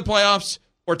making the playoffs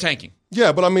or tanking.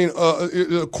 Yeah, but I mean,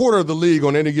 a quarter of the league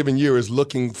on any given year is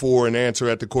looking for an answer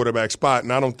at the quarterback spot,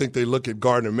 and I don't think they look at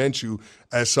Gardner Minshew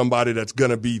as somebody that's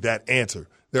going to be that answer.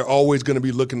 They're always going to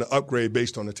be looking to upgrade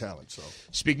based on the talent. So,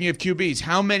 speaking of QBs,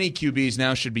 how many QBs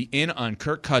now should be in on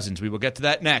Kirk Cousins? We will get to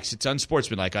that next. It's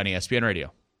Unsportsmanlike on ESPN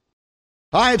Radio.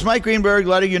 Hi, it's Mike Greenberg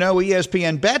letting you know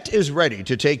ESPN Bet is ready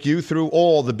to take you through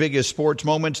all the biggest sports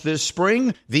moments this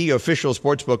spring. The official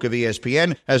sportsbook of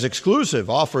ESPN has exclusive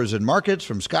offers and markets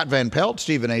from Scott Van Pelt,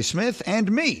 Stephen A. Smith,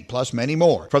 and me, plus many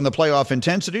more. From the playoff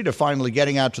intensity to finally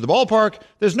getting out to the ballpark,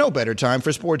 there's no better time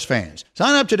for sports fans.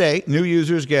 Sign up today. New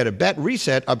users get a bet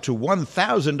reset up to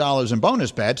 $1,000 in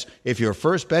bonus bets if your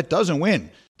first bet doesn't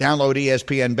win. Download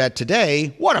ESPN Bet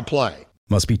today. What a play.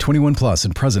 Must be 21 plus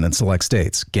and present in select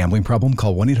states. Gambling problem?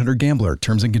 Call 1-800-GAMBLER.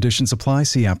 Terms and conditions apply.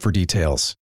 See app for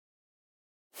details.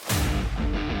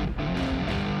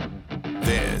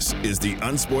 This is the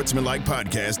Unsportsmanlike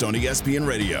podcast on ESPN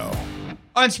Radio.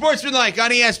 Unsportsmanlike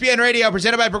on ESPN Radio,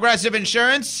 presented by Progressive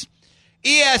Insurance.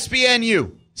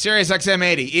 ESPNU, SiriusXM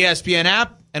 80, ESPN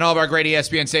app, and all of our great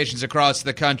ESPN stations across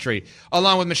the country.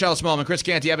 Along with Michelle Smallman, Chris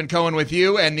Canty, Evan Cohen with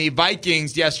you. And the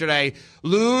Vikings yesterday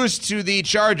lose to the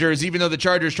Chargers, even though the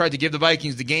Chargers tried to give the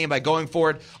Vikings the game by going for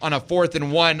it on a 4th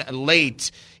and 1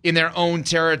 late in their own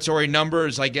territory.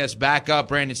 Numbers, I guess, back up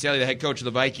Brandon Staley, the head coach of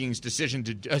the Vikings,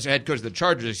 head coach of the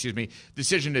Chargers,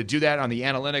 decision to do that on the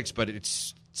analytics, but it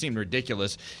seemed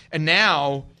ridiculous. And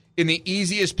now in the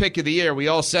easiest pick of the year, we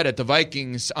all said it, the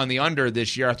Vikings on the under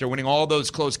this year after winning all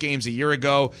those close games a year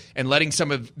ago and letting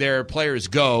some of their players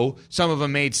go. Some of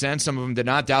them made sense. Some of them did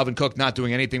not. Dalvin Cook not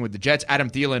doing anything with the Jets. Adam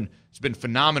Thielen has been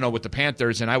phenomenal with the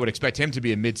Panthers, and I would expect him to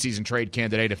be a midseason trade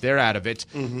candidate if they're out of it.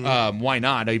 Why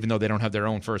not, even though they don't have their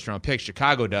own first-round pick?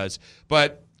 Chicago does.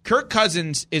 But Kirk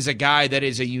Cousins is a guy that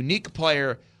is a unique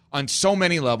player on so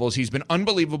many levels. He's been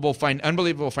unbelievable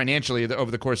financially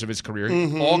over the course of his career.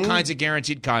 All kinds of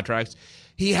guaranteed contracts.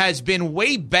 He has been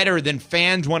way better than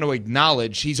fans want to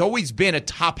acknowledge. He's always been a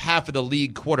top half of the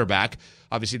league quarterback.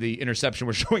 Obviously, the interception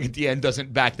we're showing at the end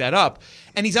doesn't back that up.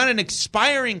 And he's on an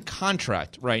expiring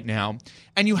contract right now.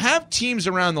 And you have teams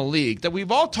around the league that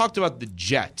we've all talked about the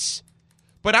Jets.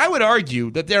 But I would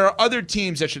argue that there are other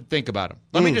teams that should think about him.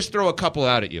 Let me just throw a couple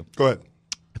out at you. Go ahead.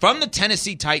 If I'm the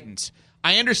Tennessee Titans,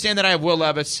 I understand that I have Will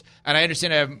Levis, and I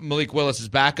understand I have Malik Willis as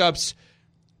backups.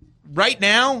 Right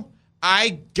now,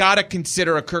 I got to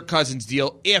consider a Kirk Cousins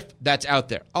deal if that's out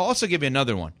there. I'll also give you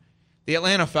another one. The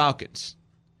Atlanta Falcons.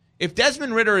 If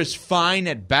Desmond Ridder is fine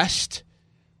at best,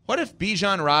 what if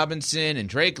Bijan Robinson and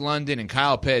Drake London and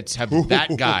Kyle Pitts have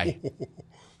that guy?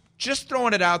 Just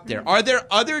throwing it out there. Are there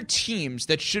other teams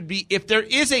that should be, if there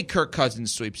is a Kirk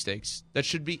Cousins sweepstakes, that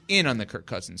should be in on the Kirk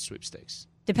Cousins sweepstakes?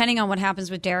 Depending on what happens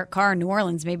with Derek Carr in New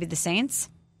Orleans, maybe the Saints?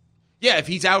 Yeah, if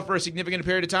he's out for a significant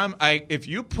period of time, if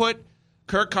you put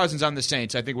Kirk Cousins on the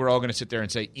Saints, I think we're all going to sit there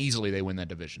and say easily they win that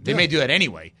division. They may do that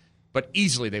anyway, but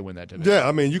easily they win that division. Yeah,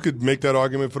 I mean, you could make that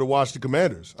argument for the Washington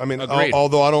Commanders. I mean,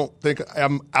 although I don't think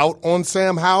I'm out on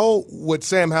Sam Howell, what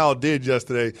Sam Howell did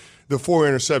yesterday, the 4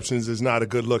 interceptions is not a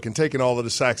good look. And taking all of the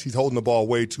sacks, he's holding the ball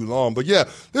way too long. But, yeah,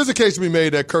 there's a case to be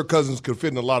made that Kirk Cousins could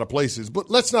fit in a lot of places. But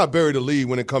let's not bury the lead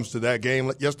when it comes to that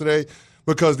game yesterday,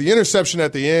 because the interception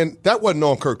at the end, that wasn't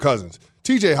on Kirk Cousins.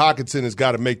 T.J. Hockenson has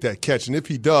got to make that catch, and if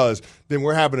he does, then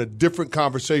we're having a different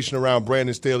conversation around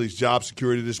Brandon Staley's job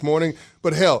security this morning.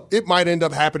 But, hell, it might end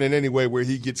up happening anyway where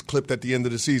he gets clipped at the end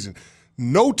of the season.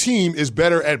 No team is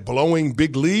better at blowing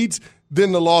big leads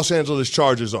than the Los Angeles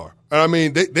Chargers are. I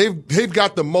mean, they've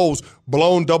got the most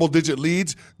blown double-digit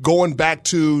leads going back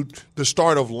to the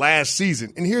start of last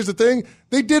season. And here's the thing.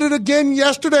 They did it again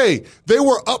yesterday. They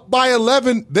were up by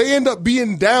 11. They end up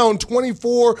being down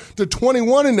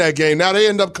 24-21 in that game. Now they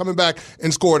end up coming back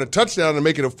and scoring a touchdown and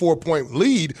making a 4-point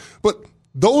lead. But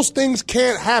those things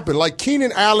can't happen. Like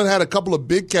Keenan Allen had a couple of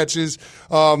big catches,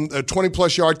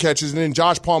 20-plus yard catches, and then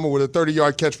Josh Palmer with a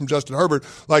 30-yard catch from Justin Herbert.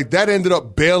 Like that ended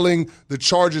up bailing the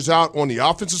Chargers out on the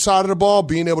offensive side of the ball,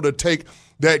 being able to take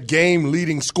that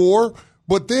game-leading score.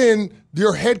 But then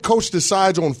your head coach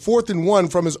decides on 4th and 1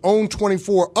 from his own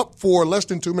 24, up 4, less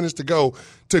than 2 minutes to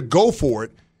go for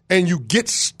it, and you get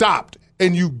stopped,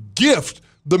 and you gift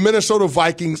the Minnesota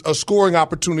Vikings a scoring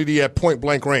opportunity at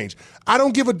point-blank range. I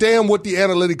don't give a damn what the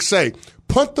analytics say.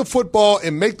 Punt the football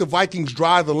and make the Vikings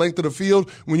drive the length of the field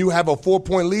when you have a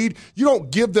 4-point lead. You don't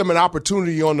give them an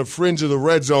opportunity on the fringe of the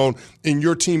red zone and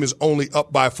your team is only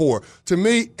up by 4. To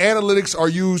me, analytics are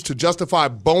used to justify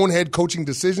bonehead coaching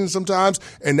decisions sometimes,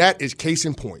 and that is case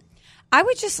in point. I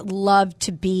would just love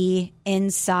to be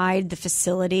inside the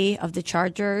facility of the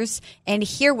Chargers and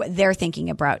hear what they're thinking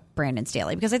about Brandon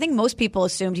Staley, because I think most people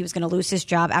assumed he was going to lose his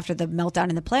job after the meltdown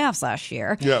in the playoffs last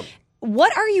year. Yeah.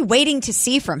 What are you waiting to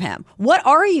see from him? What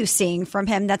are you seeing from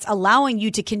him that's allowing you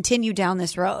to continue down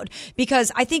this road?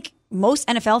 Because I think most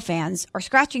NFL fans are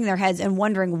scratching their heads and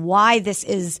wondering why this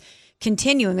is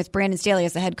continuing with Brandon Staley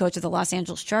as the head coach of the Los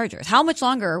Angeles Chargers. How much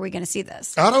longer are we going to see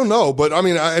this? I don't know, but I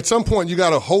mean, at some point you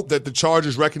got to hope that the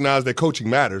Chargers recognize that coaching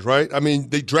matters, right? I mean,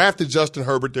 they drafted Justin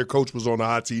Herbert. Their coach was on the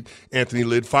hot seat. Anthony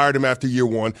Lynn fired him after year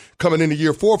 1. Coming into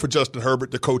year 4 for Justin Herbert,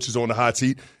 the coach is on the hot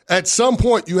seat. At some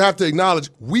point, you have to acknowledge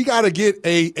we got to get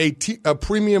a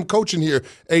premium coach in here,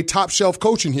 a top-shelf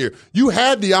coach in here. You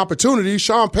had the opportunity.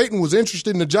 Sean Payton was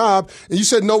interested in the job, and you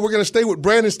said, no, we're going to stay with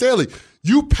Brandon Staley.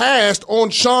 You passed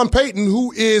on Sean Payton,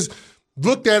 who is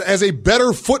looked at as a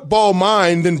better football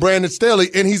mind than Brandon Staley,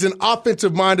 and he's an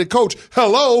offensive-minded coach.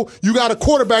 Hello, you got a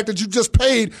quarterback that you just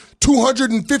paid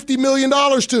 $250 million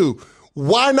to.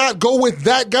 Why not go with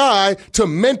that guy to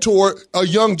mentor a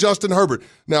young Justin Herbert?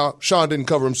 Now, Sean didn't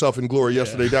cover himself in glory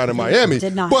yesterday down in Miami.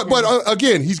 Did not. But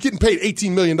again, he's getting paid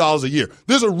 $18 million a year.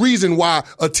 There's a reason why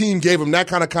a team gave him that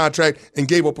kind of contract and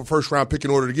gave up a first-round pick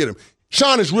in order to get him.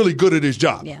 Sean is really good at his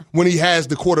job when he has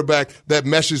the quarterback that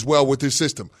meshes well with his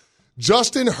system.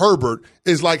 Justin Herbert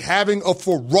is like having a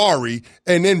Ferrari,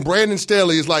 and then Brandon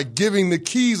Staley is like giving the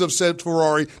keys of said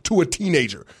Ferrari to a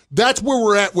teenager. That's where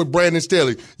we're at with Brandon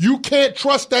Staley. You can't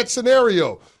trust that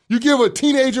scenario. You give a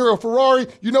teenager a Ferrari,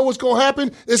 you know what's going to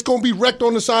happen? It's going to be wrecked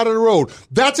on the side of the road.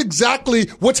 That's exactly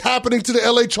what's happening to the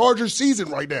LA Chargers season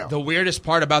right now. The weirdest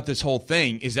part about this whole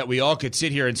thing is that we all could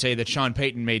sit here and say that Sean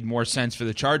Payton made more sense for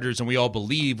the Chargers, and we all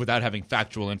believe, without having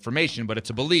factual information, but it's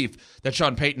a belief that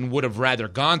Sean Payton would have rather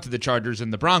gone to the Chargers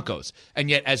than the Broncos. And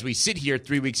yet, as we sit here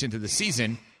 3 weeks into the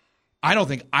season, I don't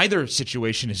think either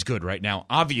situation is good right now,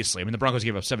 obviously. I mean, the Broncos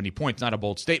gave up 70 points, not a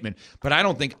bold statement, but I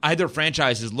don't think either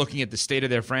franchise is looking at the state of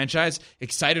their franchise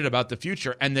excited about the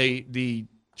future. And the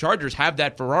Chargers have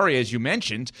that Ferrari, as you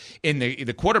mentioned, in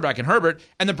the quarterback in Herbert,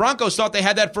 and the Broncos thought they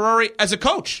had that Ferrari as a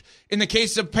coach. In the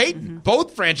case of Payton,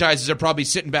 both franchises are probably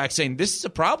sitting back saying, this is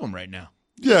a problem right now.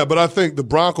 Yeah, but I think the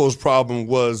Broncos' problem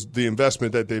was the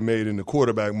investment that they made in the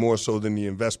quarterback more so than the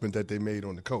investment that they made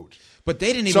on the coach. But they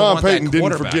didn't even Sean want Payton that didn't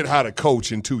quarterback. forget how to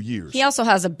coach in 2 years. He also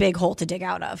has a big hole to dig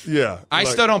out of. Yeah. I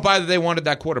still don't buy that they wanted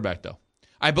that quarterback, though.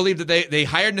 I believe that they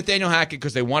hired Nathaniel Hackett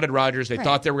because they wanted Rodgers. They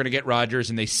thought they were going to get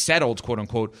Rodgers, and they settled, quote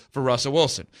unquote, for Russell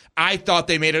Wilson. I thought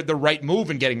they made the right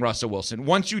move in getting Russell Wilson.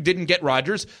 Once you didn't get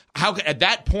Rodgers, at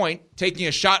that point, taking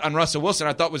a shot on Russell Wilson,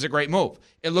 I thought was a great move.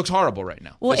 It looks horrible right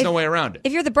now. There's no way around it.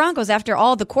 If you're the Broncos, after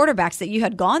all the quarterbacks that you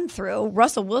had gone through,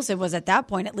 Russell Wilson was at that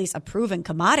point at least a proven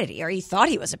commodity, or he thought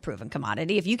he was a proven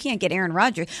commodity. If you can't get Aaron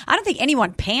Rodgers, I don't think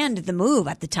anyone panned the move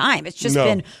at the time. It's just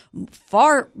been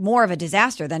far more of a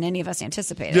disaster than any of us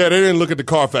anticipated. Yeah, they didn't look at the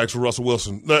Carfax for Russell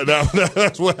Wilson.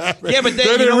 That's what happened. Yeah, but they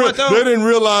didn't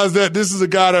realize that this is a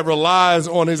guy that relies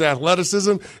on his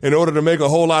athleticism in order to make a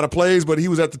whole lot of plays, but he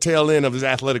was at the tail end of his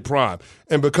athletic prime.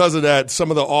 And because of that, some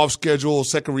of the off-schedule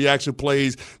second reaction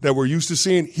plays that we're used to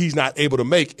seeing, he's not able to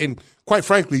make. And quite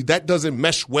frankly, that doesn't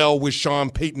mesh well with Sean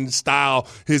Payton's style,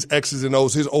 his X's and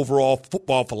O's, his overall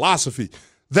football philosophy.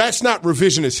 That's not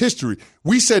revisionist history.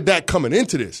 We said that coming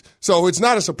into this. So it's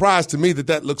not a surprise to me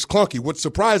that looks clunky. What's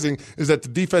surprising is that the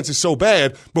defense is so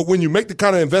bad, but when you make the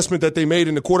kind of investment that they made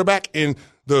in the quarterback and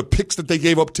the picks that they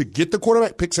gave up to get the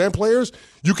quarterback, picks and players,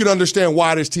 you can understand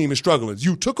why this team is struggling.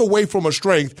 You took away from a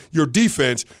strength, your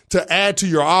defense, to add to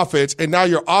your offense, and now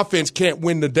your offense can't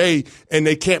win the day and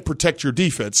they can't protect your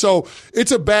defense. So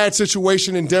it's a bad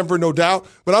situation in Denver, no doubt,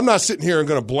 but I'm not sitting here and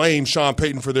going to blame Sean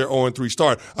Payton for their 0-3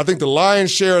 start. I think the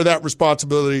lion's share of that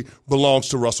responsibility belongs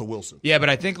to Russell Wilson. Yeah, but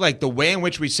I think like the way in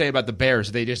which we say about the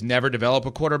Bears, they just never develop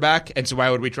a quarterback, and so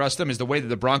why would we trust them, is the way that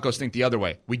the Broncos think the other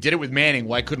way. We did it with Manning.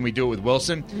 Why couldn't we do it with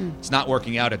Wilson? It's not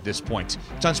working out at this point.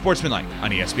 It's Unsportsmanlike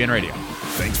on ESPN Radio.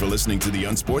 Thanks for listening to the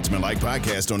Unsportsmanlike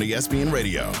podcast on ESPN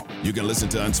Radio. You can listen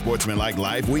to Unsportsmanlike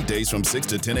live weekdays from 6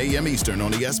 to 10 a.m. Eastern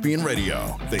on ESPN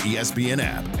Radio, the ESPN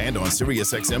app, and on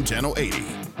SiriusXM Channel 80.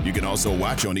 You can also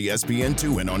watch on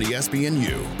ESPN2 and on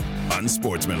ESPNU.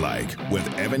 Unsportsmanlike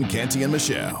with Evan, Canty, and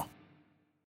Michelle.